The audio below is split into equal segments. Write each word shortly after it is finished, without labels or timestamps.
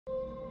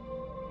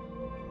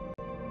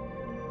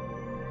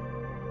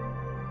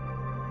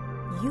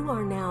You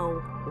are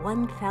now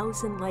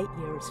 1,000 light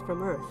years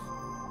from Earth,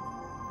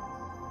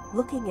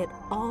 looking at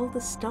all the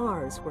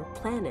stars where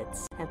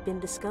planets have been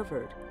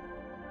discovered.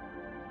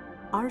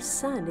 Our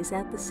sun is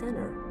at the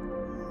center.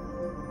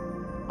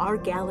 Our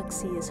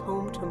galaxy is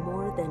home to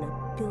more than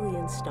 1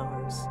 billion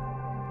stars.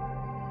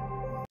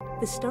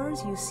 The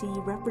stars you see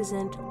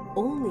represent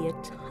only a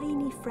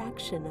tiny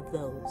fraction of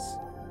those.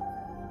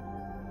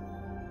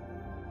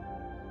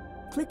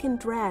 Click and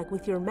drag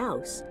with your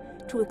mouse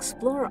to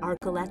explore our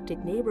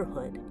galactic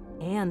neighborhood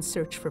and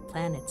search for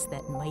planets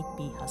that might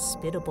be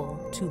hospitable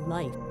to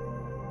life.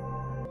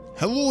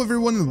 Hello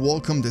everyone and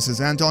welcome, this is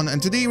Anton,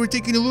 and today we're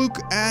taking a look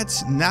at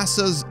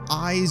NASA's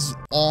Eyes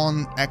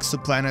on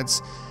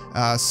Exoplanets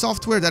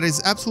software that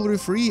is absolutely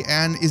free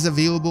and is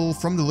available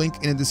from the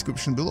link in the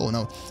description below.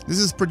 Now, this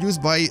is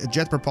produced by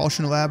Jet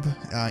Propulsion Lab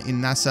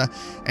in NASA,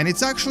 and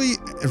it's actually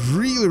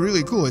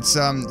really cool. It's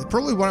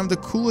probably one of the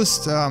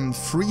coolest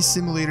free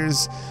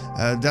simulators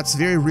that's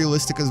very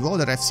realistic as well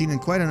that I've seen in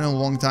quite a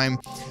long time.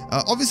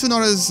 Obviously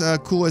not as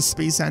cool as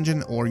Space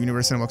Engine or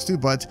Universe Sandbox 2,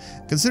 but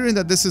considering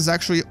that this is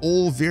actually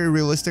all very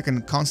realistic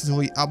and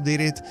constantly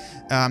updated,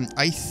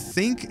 I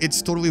think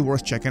it's totally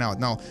worth checking out.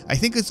 Now, I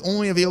think it's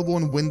only available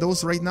on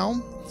Windows right now,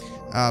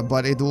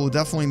 but it will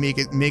definitely make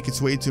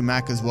its way to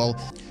Mac as well.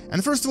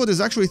 And first of all,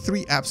 there's actually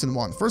 3 apps in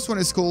one. First one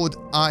is called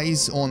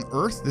Eyes on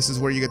Earth. This is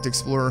where you get to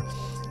explore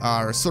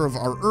our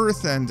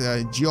Earth and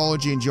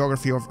geology and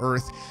geography of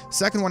Earth.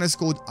 Second one is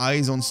called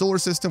Eyes on Solar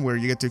System, where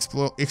you get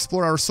to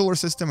explore our solar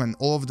system and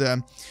all of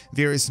the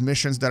various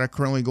missions that are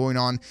currently going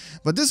on.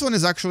 But this one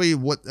is actually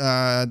what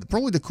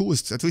probably the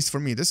coolest, at least for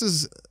me. This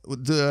is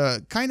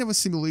the kind of a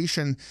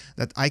simulation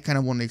that I kind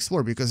of want to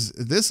explore, because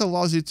this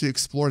allows you to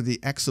explore the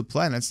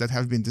exoplanets that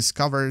have been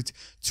discovered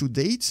to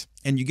date.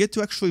 And you get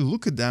to actually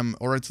look at them,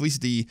 or at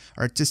least the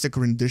artistic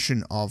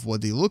rendition of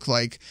what they look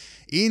like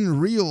in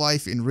real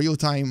life, in real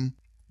time,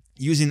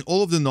 using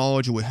all of the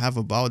knowledge we have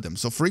about them.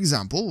 So for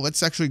example,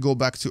 let's actually go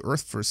back to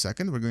Earth for a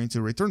second. We're going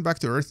to return back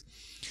to Earth.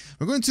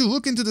 We're going to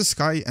look into the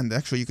sky, and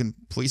actually you can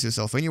place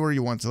yourself anywhere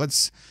you want. So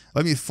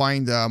let me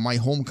find my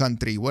home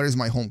country. Where is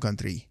my home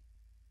country?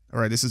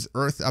 All right, this is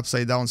Earth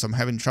upside down, so I'm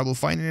having trouble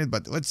finding it,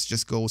 but let's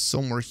just go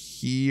somewhere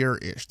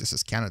here-ish. This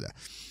is Canada.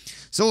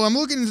 So I'm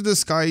looking into the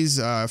skies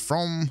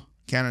from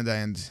Canada,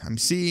 and I'm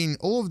seeing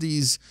all of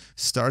these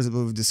stars that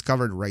we've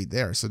discovered right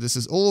there. So this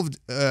is all of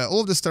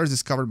the stars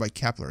discovered by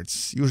Kepler.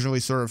 It's usually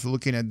sort of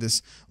looking at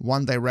this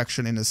one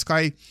direction in the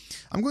sky.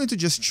 I'm going to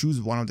just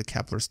choose one of the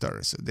Kepler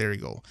stars. So there you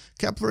go,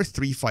 Kepler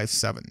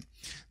 357.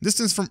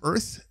 Distance from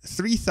Earth,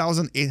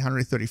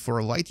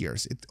 3,834 light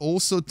years. It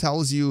also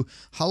tells you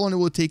how long it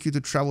will take you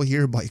to travel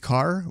here by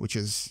car, which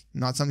is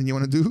not something you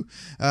want to do.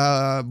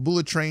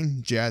 Bullet train,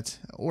 jet,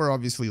 or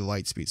obviously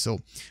light speed. So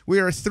we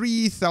are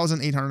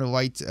 3,800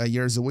 light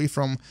years away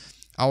from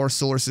our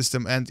solar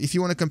system. And if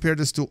you want to compare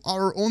this to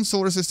our own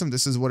solar system,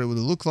 this is what it would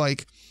look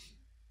like.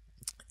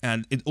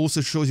 And it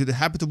also shows you the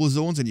habitable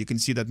zones, and you can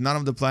see that none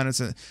of the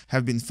planets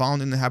have been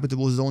found in the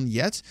habitable zone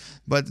yet,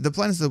 but the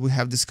planets that we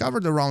have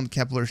discovered around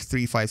Kepler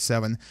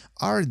 357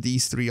 are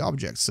these 3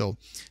 objects. So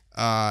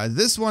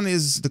this one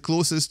is the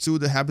closest to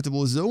the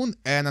habitable zone,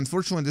 and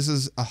unfortunately this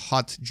is a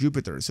hot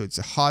Jupiter, so it's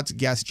a hot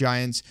gas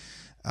giant.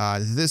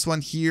 This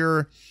one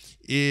here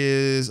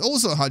is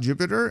also a hot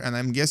Jupiter, and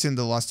I'm guessing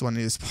the last one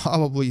is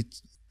probably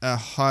a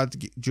hot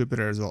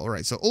Jupiter as well. All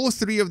right, so all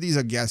 3 of these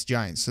are gas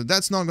giants, so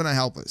that's not going to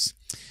help us.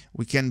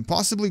 We can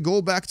possibly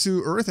go back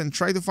to Earth and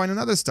try to find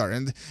another star.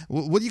 And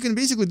what you can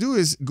basically do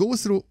is go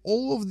through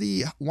all of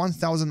the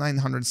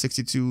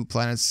 1,962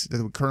 planets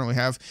that we currently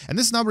have. And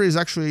this number is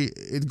actually,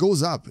 it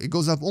goes up. It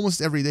goes up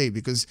almost every day,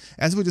 because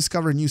as we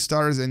discover new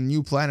stars and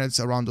new planets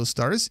around those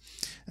stars,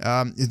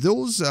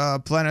 those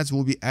planets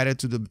will be added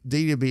to the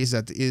database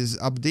that is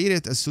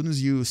updated as soon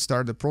as you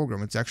start the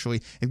program.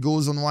 It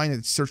goes online,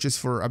 it searches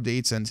for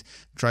updates and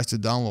tries to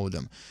download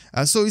them.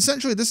 So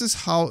essentially, this is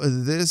how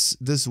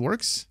this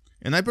works.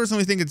 And I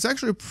personally think it's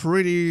actually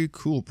pretty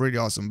cool, pretty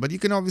awesome. But you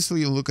can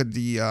obviously look at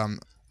the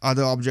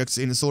other objects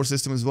in the solar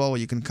system as well.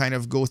 You can kind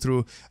of go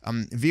through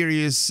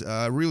various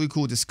really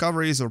cool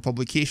discoveries or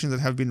publications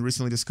that have been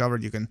recently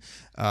discovered. You can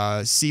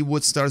see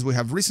what stars we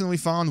have recently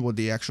found, what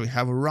they actually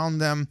have around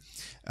them.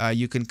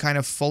 You can kind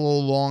of follow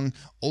along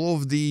all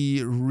of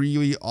the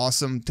really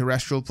awesome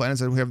terrestrial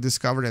planets that we have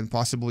discovered and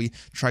possibly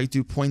try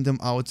to point them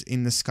out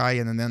in the sky.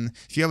 And then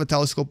if you have a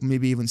telescope,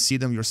 maybe even see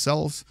them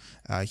yourself.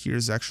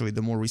 Here's actually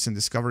the more recent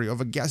discovery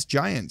of a gas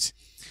giant,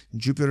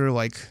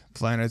 Jupiter-like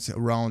planet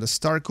around a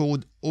star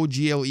code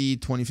OGLE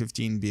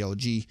 2015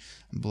 BLG,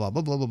 blah,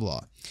 blah, blah, blah,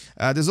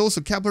 blah. There's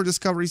also Kepler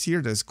discoveries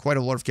here. There's quite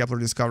a lot of Kepler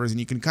discoveries, and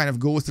you can kind of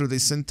go through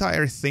this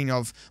entire thing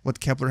of what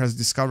Kepler has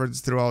discovered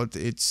throughout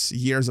its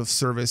years of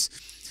service.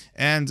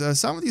 And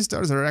some of these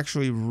stars are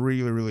actually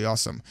really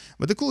awesome.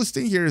 But the coolest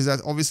thing here is that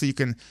obviously you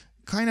can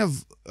kind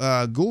of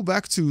go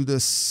back to the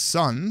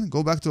sun,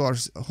 go back to our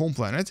home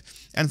planet,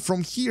 and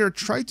from here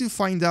try to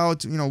find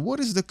out, what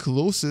is the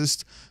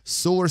closest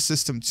solar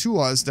system to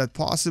us that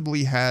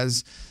possibly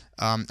has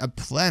a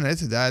planet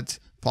that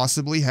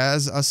possibly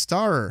has a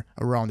star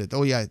around it.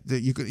 Oh yeah,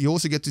 you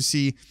also get to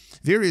see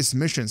various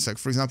missions, like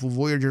for example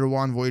Voyager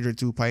 1, Voyager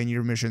 2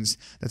 Pioneer missions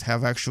that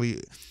have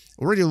actually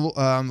already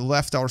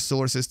left our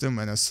solar system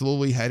and are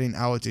slowly heading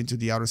out into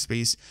the outer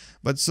space.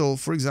 But so,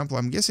 for example,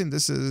 I'm guessing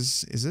this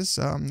is this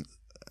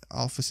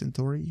Alpha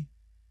Centauri?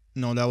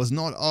 No, that was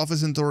not Alpha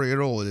Centauri at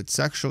all. It's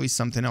actually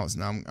something else.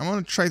 Now, I'm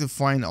going to try to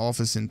find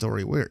Alpha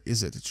Centauri. Where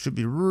is it? It should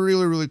be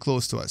really, really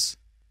close to us.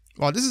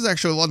 Well, this is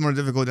actually a lot more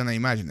difficult than I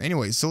imagined.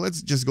 Anyway, so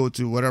let's just go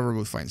to whatever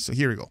we find. So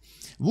here we go.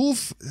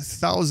 Wolf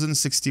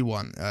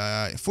 1061,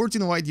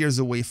 14 light years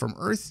away from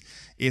Earth.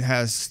 It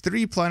has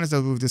 3 planets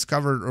that we've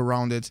discovered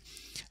around it.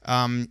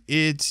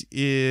 It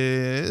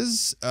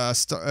is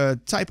a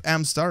type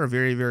M star, a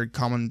very, very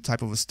common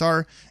type of a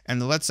star.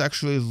 And let's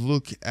actually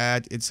look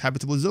at its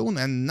habitable zone,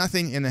 and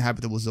nothing in the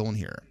habitable zone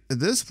here.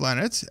 This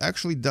planet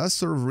actually does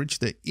sort of reach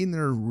the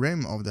inner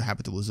rim of the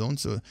habitable zone.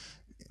 So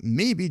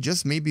maybe,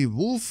 just maybe,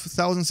 Wolf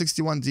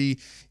 1061d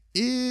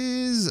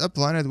is a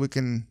planet we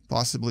can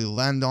possibly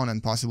land on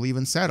and possibly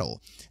even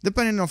settle,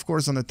 depending, of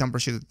course, on the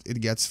temperature that it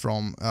gets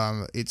from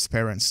its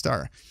parent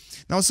star.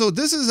 Now, so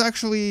this is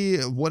actually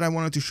what I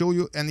wanted to show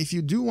you, and if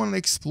you do want to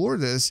explore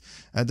this,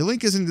 the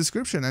link is in the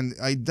description, and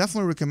I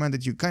definitely recommend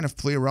that you kind of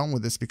play around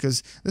with this,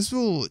 because this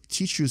will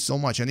teach you so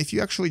much. And if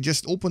you actually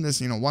just open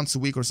this, once a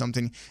week or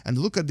something, and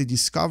look at the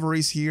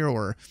discoveries here,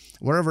 or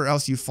wherever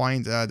else you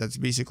find that's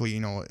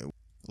basically,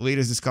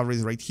 latest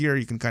discoveries right here,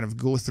 you can kind of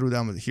go through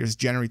them. Here's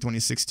January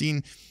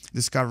 2016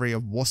 discovery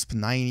of WASP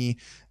 90.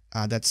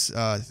 That's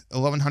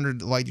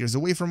 1100 light years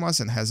away from us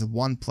and has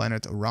 1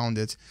 planet around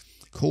it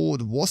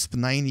called WASP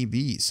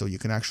 90b. So you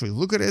can actually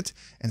look at it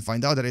and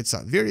find out that it's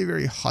a very,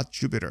 very hot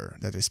Jupiter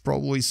that is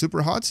probably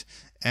super hot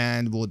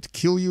and would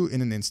kill you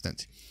in an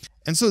instant.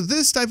 And so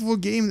this type of a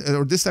game,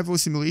 or this type of a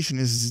simulation,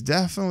 is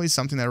definitely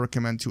something I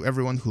recommend to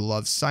everyone who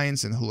loves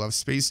science and who loves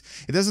space.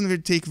 It doesn't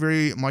really take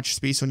very much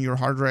space on your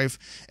hard drive,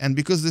 and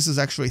because this is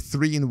actually a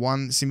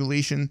 3-in-1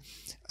 simulation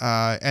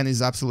and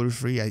is absolutely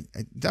free, I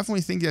definitely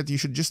think that you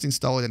should just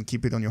install it and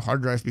keep it on your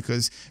hard drive,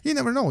 because you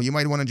never know, you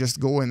might want to just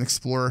go and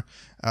explore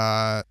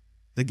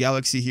the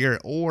galaxy here,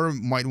 or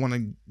might want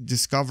to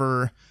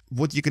discover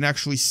what you can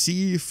actually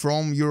see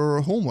from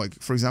your home. Like,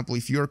 for example,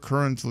 if you're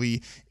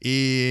currently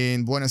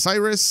in Buenos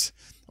Aires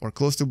or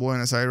close to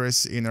Buenos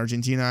Aires in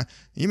Argentina,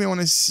 you may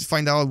want to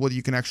find out what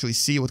you can actually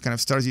see, what kind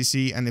of stars you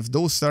see, and if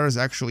those stars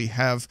actually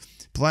have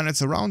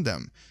planets around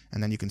them.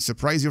 And then you can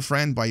surprise your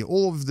friend by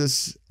all of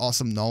this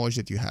awesome knowledge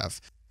that you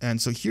have. And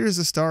so here's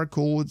a star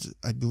called,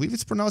 I believe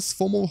it's pronounced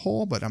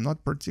Fomalhaut, but I'm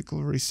not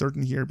particularly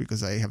certain here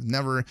because I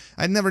never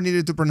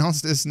needed to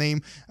pronounce this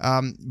name.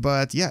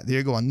 But yeah, there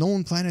you go, a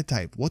known planet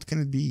type. What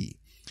can it be?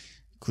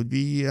 Could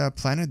be a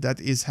planet that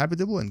is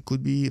habitable, and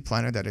could be a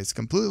planet that is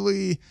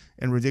completely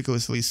and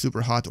ridiculously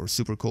super hot or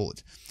super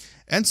cold.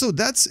 And so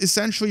that's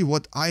essentially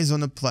what Eyes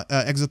on the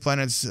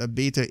Exoplanets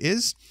beta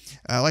is.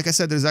 Like I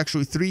said, there's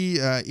actually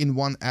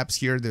 3-in-1 apps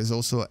here. There's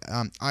also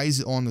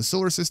Eyes on the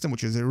Solar System,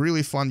 which is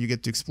really fun. You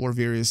get to explore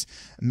various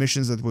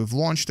missions that we've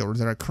launched or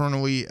that are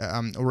currently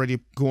already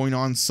going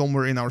on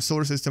somewhere in our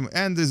solar system.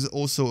 And there's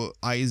also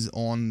Eyes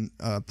on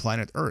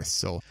Planet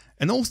Earth.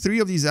 And all 3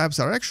 of these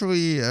apps are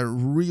actually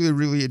really,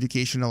 really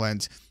educational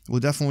and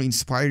will definitely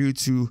inspire you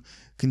to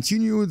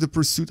continue the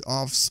pursuit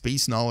of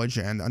space knowledge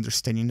and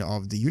understanding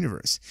of the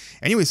universe.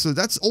 Anyway, so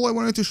that's all I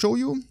wanted to show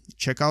you.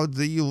 Check out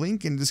the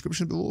link in the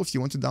description below if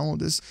you want to download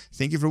this.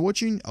 Thank you for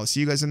watching. I'll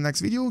see you guys in the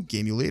next video.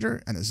 Game you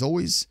later. And as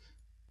always,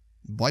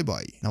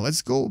 bye-bye. Now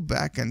let's go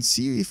back and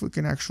see if we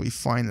can actually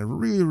find a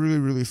really, really,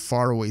 really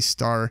far away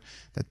star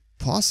that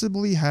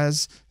possibly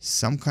has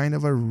some kind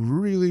of a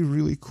really,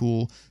 really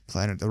cool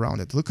planet around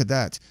it. Look at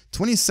that.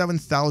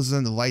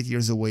 27,000 light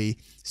years away,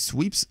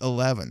 sweeps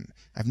 11.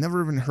 I've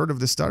never even heard of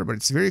this star, but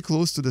it's very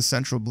close to the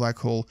central black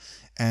hole.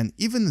 And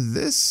even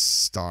this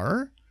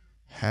star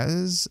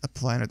has a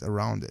planet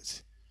around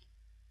it.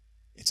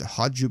 It's a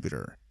hot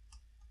Jupiter.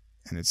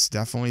 And it's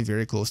definitely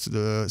very close to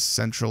the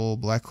central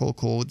black hole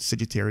called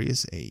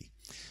Sagittarius A.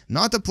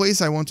 Not a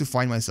place I want to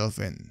find myself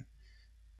in.